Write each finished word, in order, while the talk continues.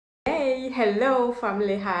Hello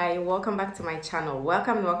family, hi, welcome back to my channel.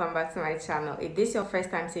 Welcome back to my channel. If this is your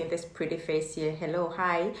first time seeing this pretty face here, hello,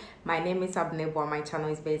 hi, my name is Abigedh. My channel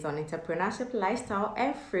is based on entrepreneurship, lifestyle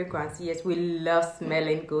and fragrance. Yes, we love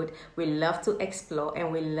smelling good, we love to explore,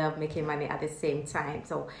 and we love making money at the same time.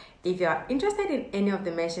 So if you are interested in any of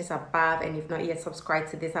the mentions above and you've not yet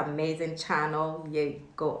subscribed to this amazing channel, yeah,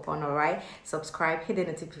 go on. All right, subscribe, hit the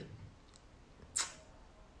notification.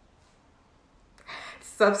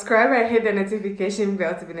 Subscribe and hit the notification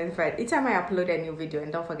bell to be notified each time I upload a new video,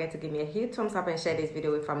 and don't forget to give me a huge thumbs up and share this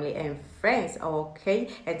video with family and friends. Okay,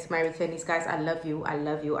 and to my returnees, guys, I love you, I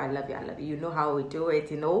love you, I love you, I love you. You know how we do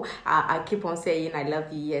it, you know. I keep on saying I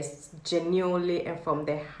love you, yes, genuinely and from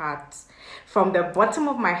the heart, from the bottom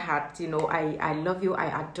of my heart. You know, I love you,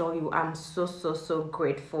 I adore you. I'm so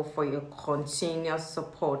grateful for your continuous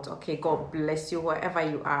support. Okay, God bless you wherever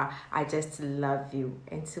you are. I just love you.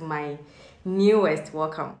 And to my newest,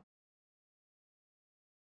 welcome.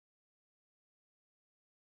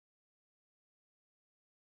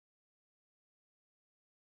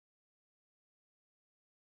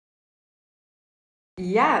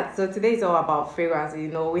 Yeah, so today is all about fragrance. You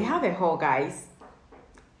know, we have a haul, guys.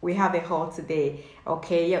 We have a haul today.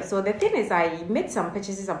 Okay, yeah, so the thing is, I made some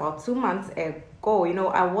purchases about 2 months ago. You know,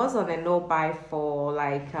 I was on a no buy for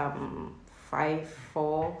like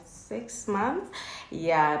 6 months,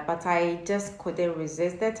 yeah, but I just couldn't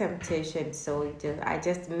resist the temptation, so I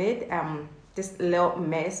just made this little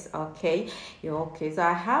mess. Okay, yeah, okay, so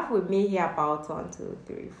I have with me here about 1 2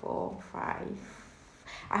 3 4 5,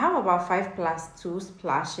 I have about 5 plus 2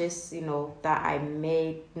 splashes, you know, that I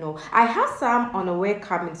made. You know, I have some on the way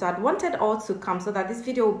coming, so I'd wanted all to come so that this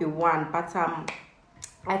video will be one, but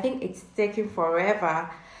I think it's taking forever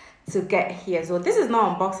to get here. So this is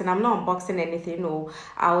not unboxing. I'm not unboxing anything. No,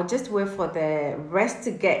 I'll just wait for the rest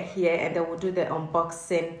to get here, and then we'll do the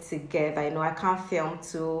unboxing together. You know, I can't film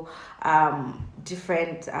two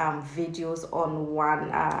different videos on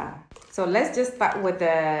one. So let's just start with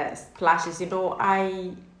the splashes. You know,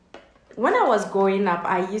 when I was growing up,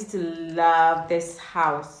 I used to love this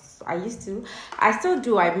house. I still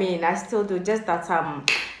do. I still do, just that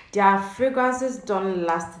their fragrances don't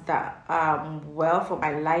last that well for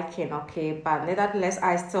my liking. Okay, but nevertheless,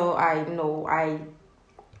 I still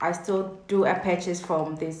do a purchase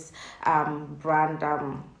from this brand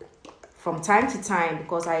from time to time,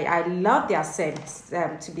 because I love their scents.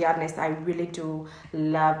 To be honest, I really do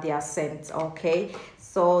love their scents. Okay,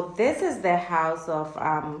 so this is the house of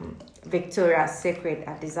Victoria's Secret,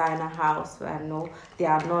 a designer house. I know they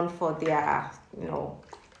are known for their, you know,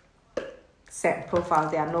 scent profile.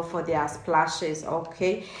 They are known for their splashes.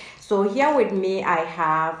 Okay, so here with me I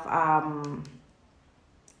have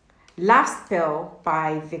Love Spell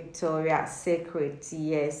by Victoria's Secret.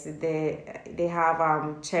 Yes, they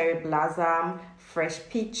have Cherry Blossom, Fresh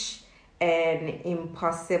Peach, and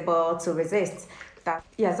Impossible to Resist. That,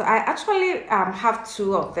 yeah, so I actually have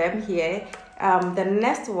 2 of them here. The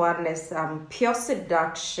next one is Pure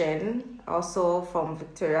Seduction, also from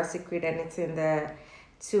Victoria's Secret, and it's in the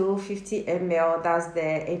 250 ml. That's the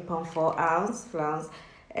 8.4 ounce flounce,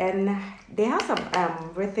 and they have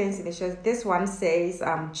some ratings in the shows. This one says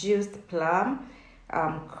juiced plum,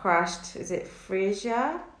 crushed, is it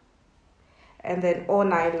freesia, and then all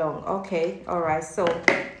night long. Okay, all right, so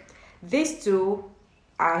these 2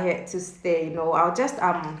 are here to stay. You know, I'll just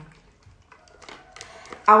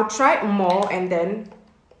I'll try more and then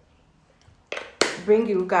bring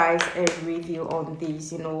you guys a review on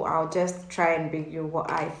these. You know, I'll just try and bring you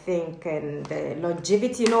what I think, and the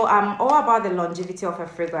longevity. You know, I'm all about the longevity of a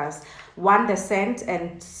fragrance. 1, the scent,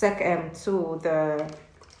 and second, 2, the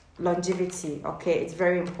longevity. Okay, it's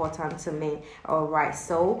very important to me. All right,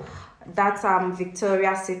 so that's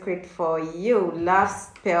Victoria's Secret for you. Love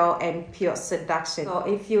Spell and Pure Seduction. So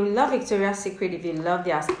if you love Victoria's Secret, if you love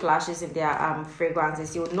their splashes and their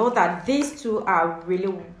fragrances, you'll know that these 2 are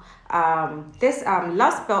really this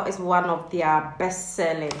Love Spell is one of their best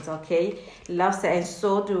sellings. Okay, Love Spell, and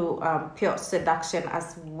so do Pure Seduction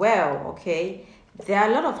as well. Okay, there are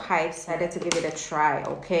a lot of hypes. I decided to give it a try.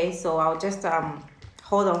 Okay, so I'll just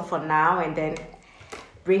hold on for now and then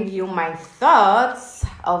bring you my thoughts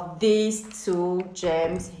of these 2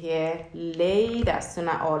 gems here later,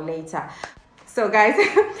 sooner or later. So guys,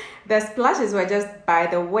 the splashes were just by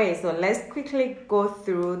the way, so let's quickly go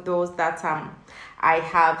through those that I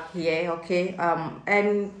have here. Okay,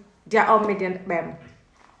 and they're all medium.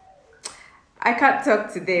 I can't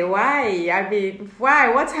talk today. Why? I mean,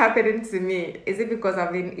 why? What's happening to me? Is it because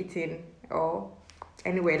I've been eating? Oh,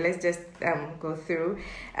 anyway, let's just go through.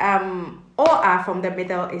 All are from the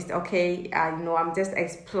Middle East, okay? I'm just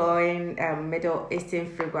exploring Middle Eastern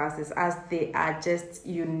fragrances, as they are just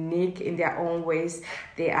unique in their own ways.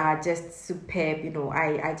 They are just superb,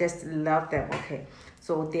 I just love them, okay?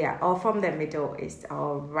 So they are all from the Middle East,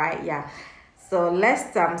 all right, yeah. So let's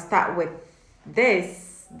start with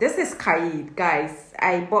this. This is Kaid, guys.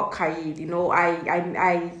 I bought Kaid,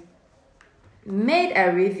 I made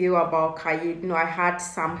a review about Kaid. I had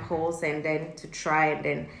samples and then to try, and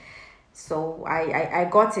then so I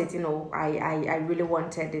got it. I really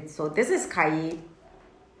wanted it. So this is Kaid.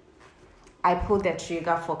 I pulled the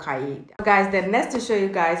trigger for Kaid. Guys, the next to show you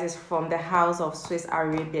guys is from the house of Swiss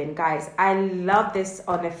Arabian. Guys, I love this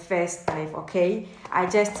on the first sniff, okay? I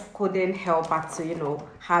just couldn't help but to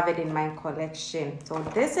have it in my collection. So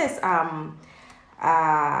this is Oud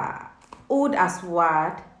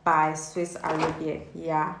Aswad by Swiss Arabian.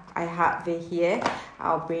 Yeah, I have it here.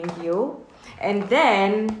 I'll bring you. And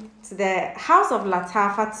then to the house of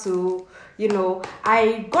Lattafa too.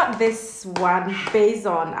 I got this one based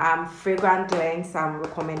on Fragrant Glens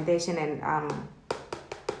recommendation, and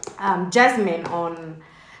Jasmine on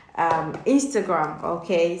Instagram,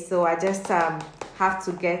 okay? So I just have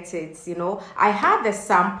to get it. I had the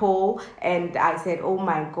sample and I said, oh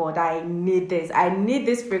my god, I need this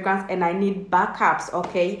fragrance, and I need backups,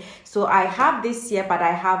 okay? So I have this here, but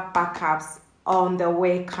I have backups on the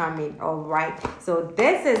way coming, all right? So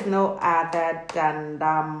this is no other than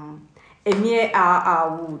Emir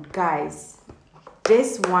Wood, guys.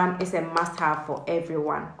 This one is a must-have for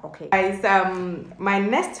everyone, okay? Guys, my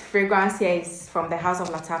next fragrance here is from the house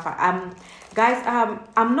of Lattafa. Guys,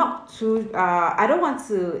 I'm not too I don't want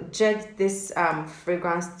to judge this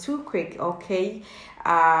fragrance too quick, okay?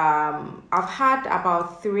 I've had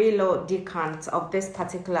about 3 low decants of this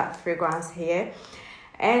particular fragrance here,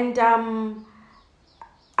 and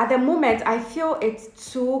at the moment I feel it's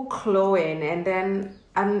too cloying, and then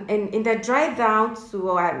in the dry down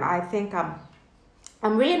too, I think I'm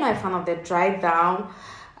really not a fan of the dry down.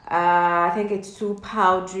 I think it's too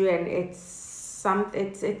powdery, and it's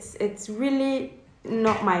really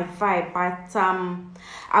not my vibe. But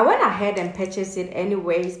I went ahead and purchased it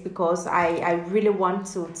anyways, because I really want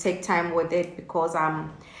to take time with it, because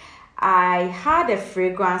I had a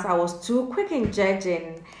fragrance. I was too quick in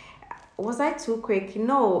judging. Was I too quick?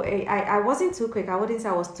 No, I wasn't too quick. I wouldn't say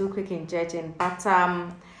I was too quick in judging, but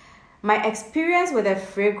my experience with the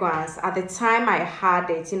fragrance at the time I had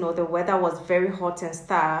it, the weather was very hot and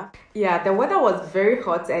stuff. Yeah, the weather was very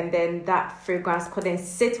hot, and then that fragrance couldn't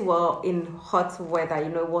sit well in hot weather.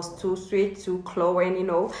 It was too sweet, too cloying,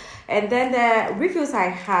 and then the reviews I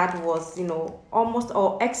had was, almost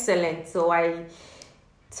all excellent. So I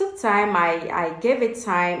took time, I gave it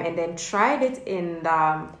time, and then tried it in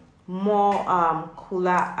the more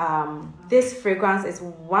cooler. This fragrance is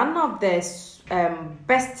one of the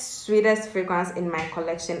best, sweetest fragrance in my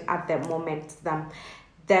collection at the moment. The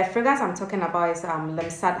fragrance I'm talking about is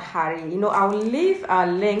Lamsat Harir. I'll leave a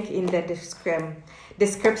link in the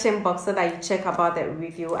description box so that you check about the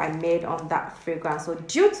review I made on that fragrance. So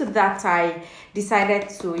due to that, I decided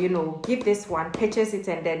to give this one, purchase it,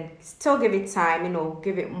 and then still give it time,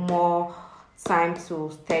 give it more time to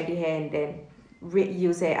steady her, and then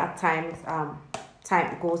reuse it at times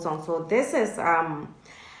time goes on. So this is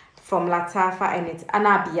from Lattafa, and it's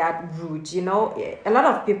Abigedh Rouge. A lot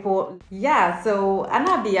of people, so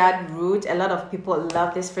Abigedh Rouge, a lot of people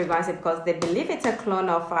love this fragrance because they believe it's a clone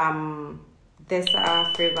of this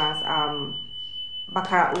fragrance,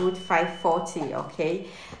 Baccarat Oud 540, okay?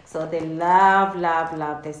 So they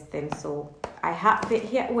love this thing. So I have it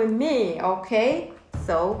here with me, okay?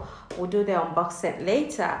 So we'll do the unboxing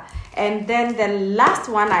later. And then the last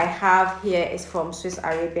one I have here is from Swiss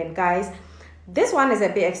Arabian, guys. This one is a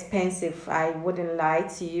bit expensive, I wouldn't lie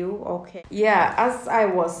to you, okay? Yeah, as I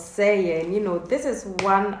was saying, this is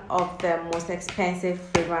one of the most expensive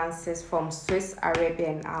fragrances from Swiss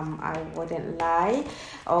Arabian. I wouldn't lie,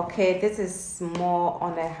 okay? This is more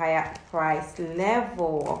on a higher price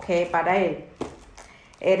level, okay? But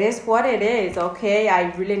it is what it is, okay?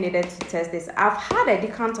 I really needed to test this. I've had a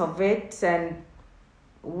decant of it, and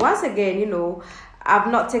once again,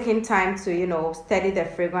 I've not taken time to, study the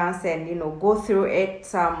fragrance and, go through it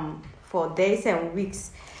for days and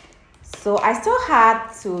weeks. So I still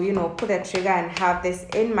had to, put a trigger and have this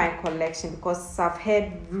in my collection, because I've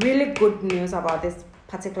heard really good news about this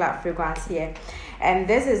particular fragrance here. And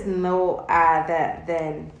this is no other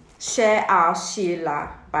than Share Our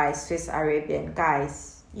Sheila by Swiss Arabian.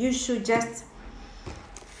 Guys, you should just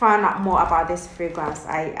found out more about this fragrance.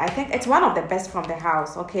 I think it's one of the best from the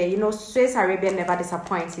house. Okay, you know, Swiss Arabian never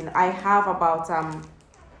disappointing. I have about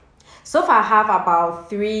so far I have about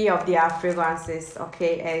 3 of their fragrances.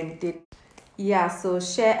 Okay, and yeah, so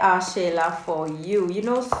share our Shayla for you. You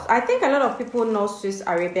know, I think a lot of people know Swiss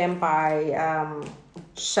Arabian by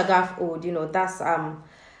Sugar Oud. You know, that's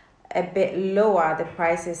a bit lower. The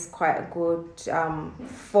price is quite good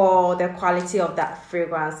for the quality of that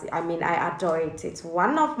fragrance. I mean, I adore it. It's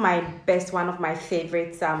one of my best, one of my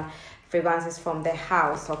favorites fragrances from the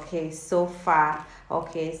house. Okay, so far.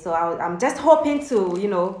 Okay, so I'm just hoping to, you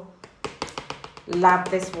know, love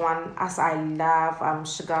this one as I love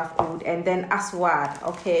Sugar Oud and then Aswad.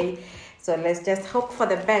 Okay, so let's just hope for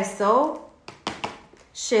the best. So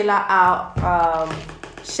Shayla out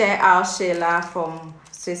share our Shayla from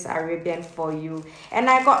Swiss Arabian for you. And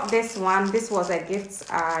I got this one. This was a gift.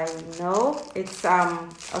 I know it's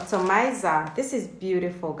atomizer. This is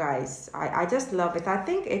beautiful, guys. I just love it. I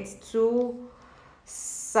think it's 2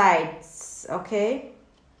 sides. Okay,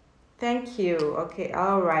 thank you. Okay,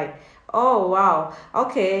 all right. Oh wow.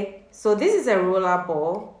 Okay, so this is a roller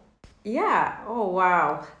ball. Yeah. Oh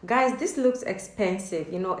wow, guys, this looks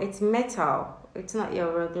expensive. You know, it's metal. It's not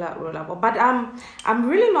your regular roller ball, but I'm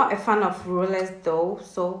really not a fan of rollers though.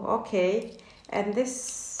 So okay, and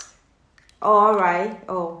this, oh, all right.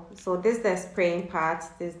 Oh, so this is the spraying part.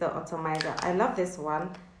 This is the atomizer. I love this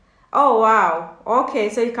one. Oh wow. Okay,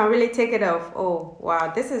 so you can really take it off. Oh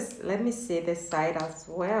wow, this is, let me see this side as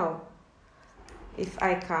well, if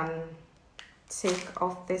I can take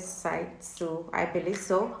off this side. So I believe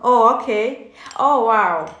so. Oh okay. Oh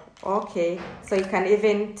wow. Okay, so you can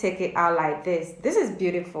even take it out like this. This is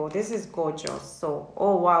beautiful. This is gorgeous. So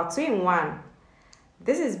oh wow, 2 in 1.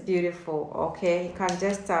 This is beautiful. Okay, you can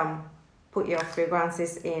just put your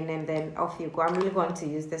fragrances in and then off you go. I'm really going to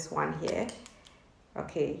use this one here.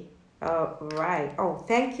 Okay, right. Oh,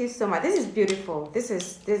 thank you so much. This is beautiful. This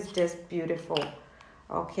is just beautiful.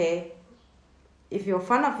 Okay, if you're a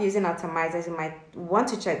fan of using atomizers, you might want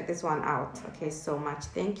to check this one out. Okay, so much.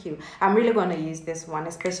 Thank you. I'm really going to use this one,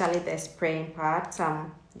 especially the spraying part.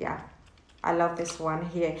 Yeah, I love this one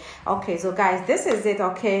here. Okay, so guys, this is it.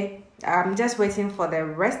 Okay, I'm just waiting for the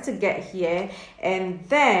rest to get here, and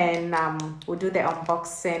then we'll do the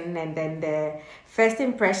unboxing and then the first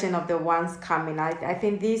impression of the ones coming. I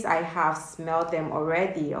think these, I have smelled them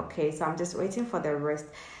already. Okay, so I'm just waiting for the rest.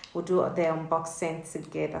 We'll do the unboxing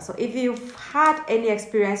together. So if you've had any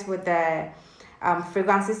experience with the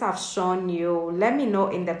fragrances I've shown you, let me know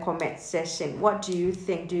in the comment section. What do you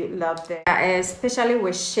think? Do you love them? Especially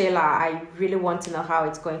with Shayla, I really want to know how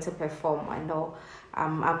it's going to perform. I know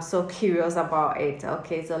I'm so curious about it.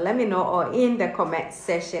 Okay, so let me know, or in the comment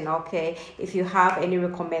section. Okay, if you have any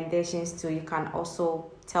recommendations too, you can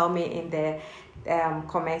also tell me in the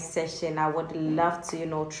comment section. I would love to, you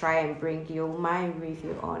know, try and bring you my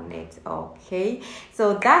review on it. Okay,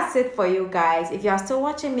 so that's it for you guys. If you are still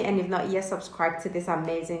watching me and you've not yet subscribed to this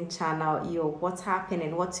amazing channel, yo, what's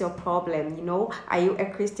happening? What's your problem? You know, are you a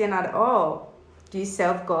Christian at all? Do you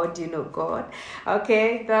serve God? Do you know God?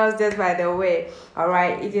 Okay, that was just by the way. All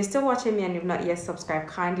right, if you're still watching me and you've not yet subscribed,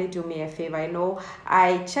 kindly do me a favor. I know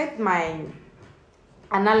I checked my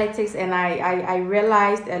analytics and I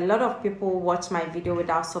realized a lot of people watch my video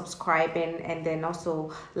without subscribing and then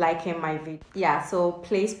also liking my video. Yeah, so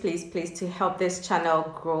please to help this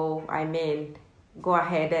channel grow, I mean, go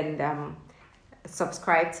ahead and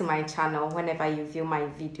subscribe to my channel whenever you view my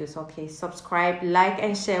videos. Okay, subscribe, like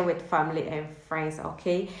and share with family and friends.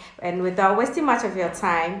 Okay, and without wasting much of your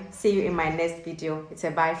time, see you in my next video. It's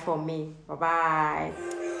a bye for me. Bye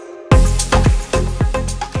bye.